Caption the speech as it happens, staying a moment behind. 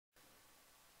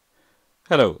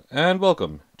Hello and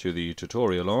welcome to the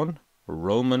tutorial on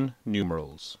Roman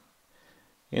numerals.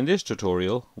 In this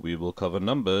tutorial we will cover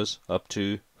numbers up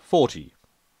to 40.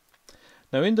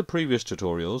 Now in the previous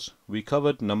tutorials we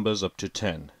covered numbers up to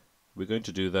 10. We're going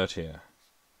to do that here.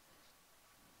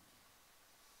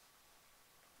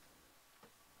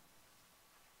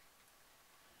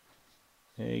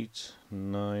 Eight,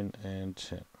 9 and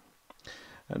 10.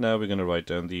 And now we're going to write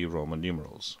down the Roman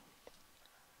numerals.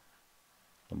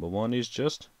 Number 1 is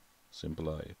just simple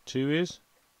I. 2 is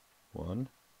 1,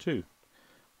 2.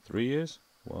 3 is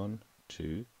 1,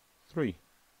 2, 3.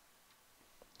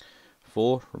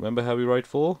 4, remember how we write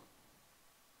 4?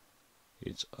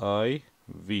 It's I,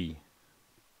 V.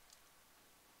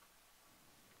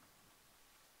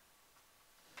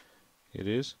 It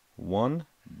is 1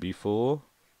 before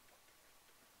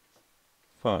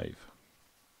 5.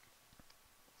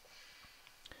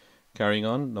 Carrying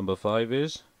on, number 5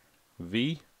 is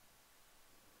V.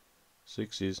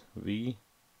 6 is V,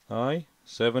 I.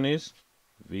 7 is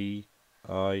V,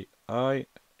 I, I.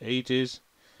 8 is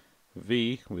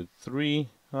V with 3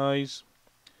 I's.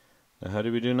 Now how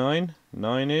do we do 9?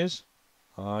 9 is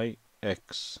I,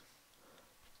 X.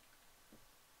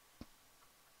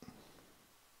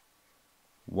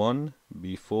 1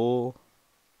 before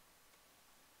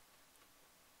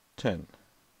 10.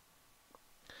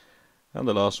 And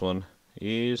the last one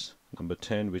is number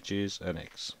 10, which is an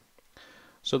X.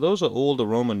 So those are all the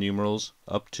Roman numerals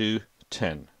up to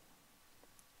 10.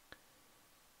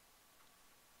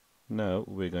 Now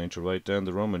we're going to write down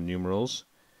the Roman numerals.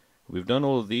 We've done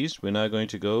all of these. We're now going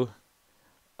to go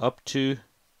up to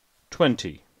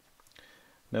 20.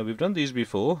 Now we've done these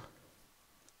before.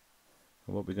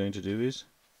 And what we're going to do is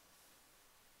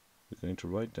we're going to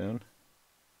write down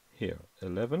here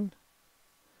 11,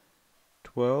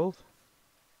 12.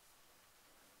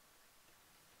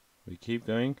 We keep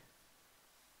going.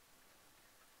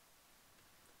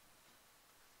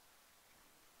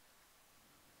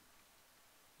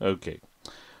 Okay,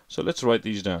 so let's write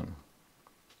these down.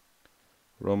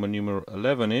 Roman numeral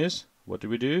 11 is, what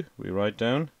do? We write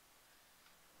down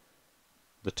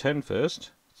the 10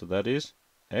 first, so that is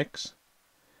X,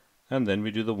 and then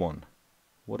we do the 1.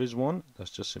 What is 1?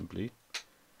 That's just simply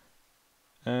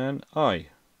an I.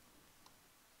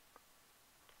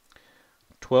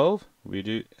 12, we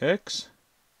do X,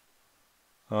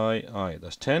 I.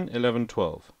 That's 10, 11,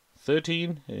 12.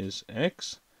 13 is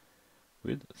X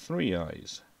with 3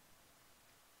 I's.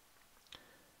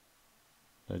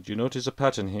 Now do you notice a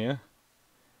pattern here?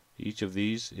 Each of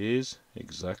these is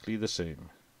exactly the same.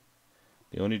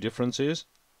 The only difference is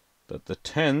that the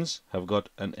 10s have got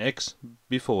an X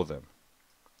before them.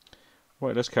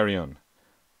 Right, let's carry on.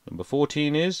 Number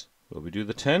 14 is, well, we do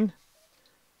the 10,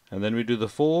 and then we do the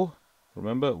 4.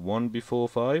 Remember, 1 before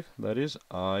 5, that is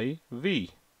IV.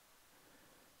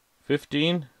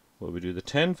 15, well, we do the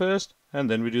 10 first, and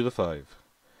then we do the 5.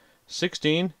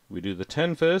 16, we do the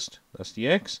 10 first, that's the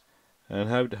X, and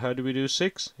how do we do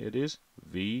 6? It is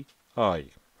VI.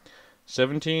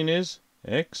 17 is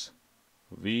X,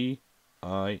 VII.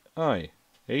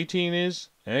 18 is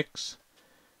X,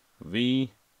 VIII.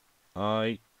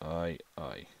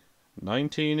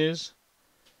 19 is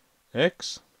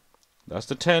X, that's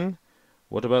the 10.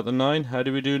 What about the 9? How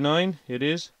do we do 9? It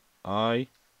is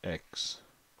IX.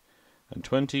 And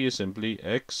 20 is simply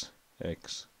X.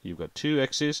 You've got 2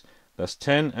 X's, that's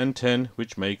 10 and 10,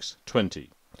 which makes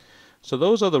 20. So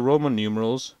those are the Roman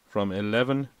numerals from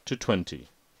 11 to 20.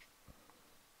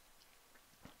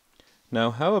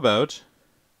 Now how about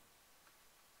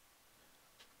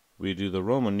we do the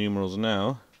Roman numerals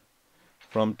now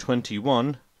from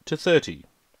 21 to 30.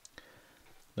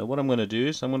 Now what I'm going to do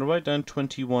is I'm going to write down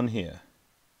 21 here.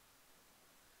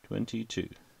 22,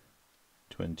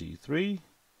 23,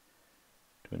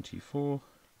 24,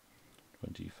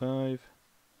 25,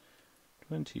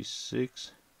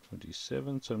 26,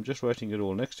 27. So I'm just writing it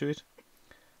all next to it.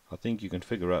 I think you can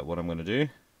figure out what I'm going to do.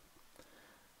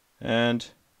 And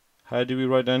how do we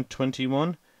write down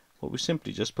 21? Well, we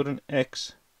simply just put an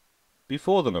X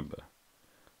before the number.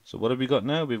 So what have we got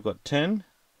now? We've got 10,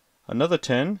 another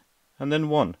 10, and then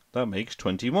 1. That makes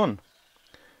 21.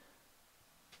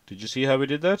 Did you see how we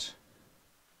did that?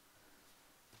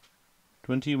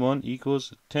 21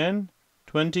 equals 10,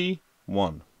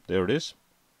 21. There it is.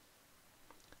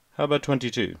 How about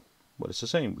 22? Well, it's the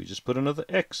same. We just put another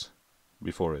X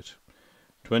before it.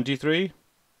 23,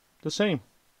 the same.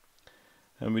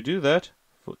 And we do that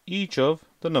for each of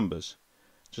the numbers.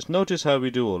 Just notice how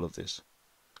we do all of this.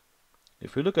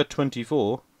 If we look at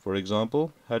 24, for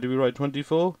example, how do we write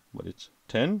 24? Well, it's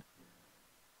 10,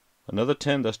 Another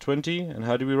 10, that's 20. And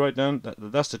how do we write down?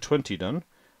 That's the 20 done.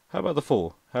 How about the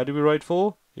 4? How do we write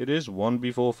 4? It is 1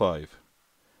 before 5.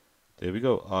 There we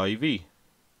go, IV.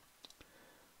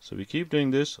 So we keep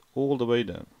doing this all the way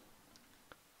down,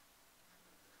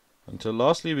 until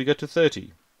lastly we get to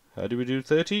 30. How do we do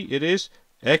 30? It is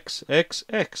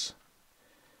XXX.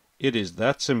 It is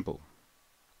that simple.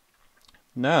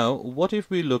 Now, what if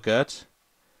we look at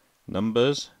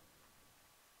numbers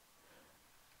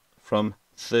from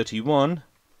 31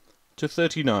 to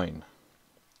 39?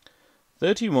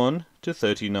 31 to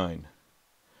 39.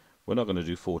 We're not going to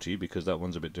do 40 because that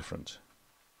one's a bit different.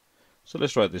 So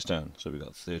let's write this down. So we've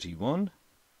got 31,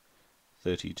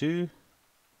 32,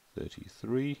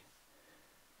 33,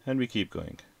 and we keep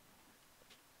going.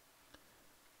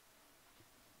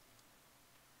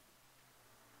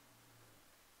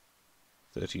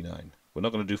 39. We're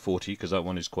not going to do 40 because that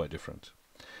one is quite different.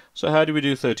 So how do we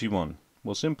do 31?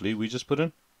 Well, simply we just put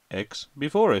an X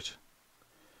before it.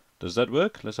 Does that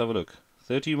work? Let's have a look.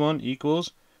 31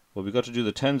 equals, well, we've got to do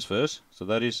the tens first, so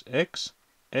that is X,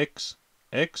 X,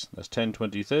 X, that's 10,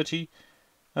 20, 30,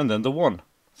 and then the 1,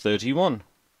 31.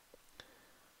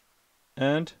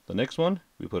 And the next one,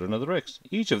 we put another X.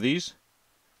 Each of these,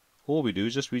 all we do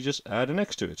is we just add an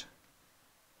X to it.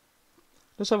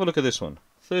 Let's have a look at this one,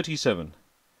 37.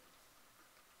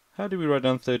 How do we write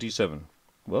down 37?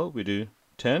 Well, we do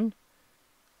 10.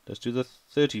 Let's do the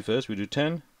 30 first. We do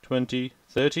 10, 20,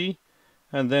 30,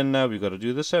 and then now we've got to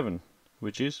do the 7,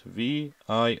 which is VII,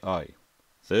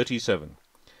 37.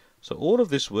 So all of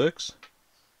this works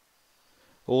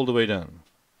all the way down.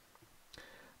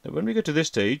 Now when we get to this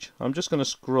stage, I'm just going to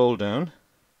scroll down,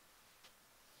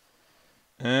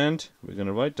 and we're going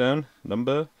to write down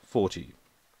number 40.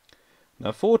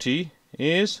 Now 40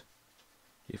 is,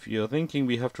 if you're thinking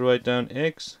we have to write down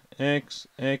X, X,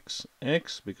 X,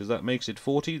 X, because that makes it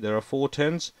 40, there are 4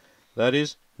 tens, that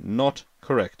is not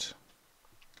correct.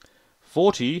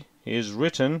 40 is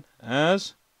written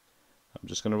as, I'm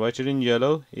just going to write it in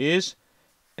yellow, is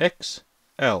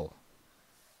XL.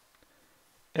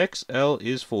 XL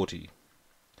is 40.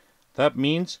 That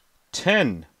means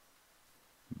 10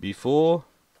 before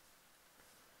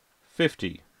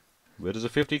 50. Where does a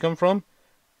 50 come from?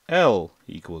 L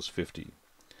equals 50.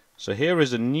 So here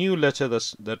is a new letter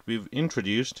that we've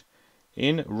introduced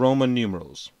in Roman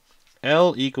numerals.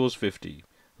 L equals 50.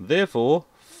 Therefore,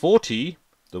 40,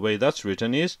 the way that's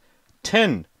written, is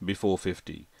 10 before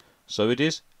 50. So it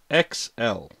is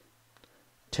XL.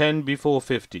 10 before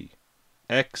 50.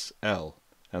 XL.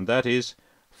 And that is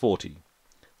 40.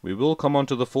 We will come on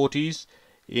to the 40s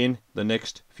in the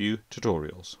next few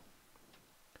tutorials.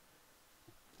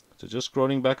 So just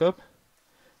scrolling back up,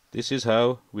 this is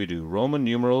how we do Roman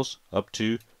numerals up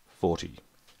to 40.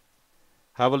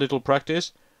 Have a little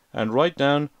practice and write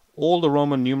down all the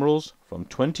Roman numerals from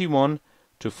 21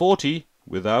 to 40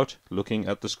 without looking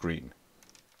at the screen.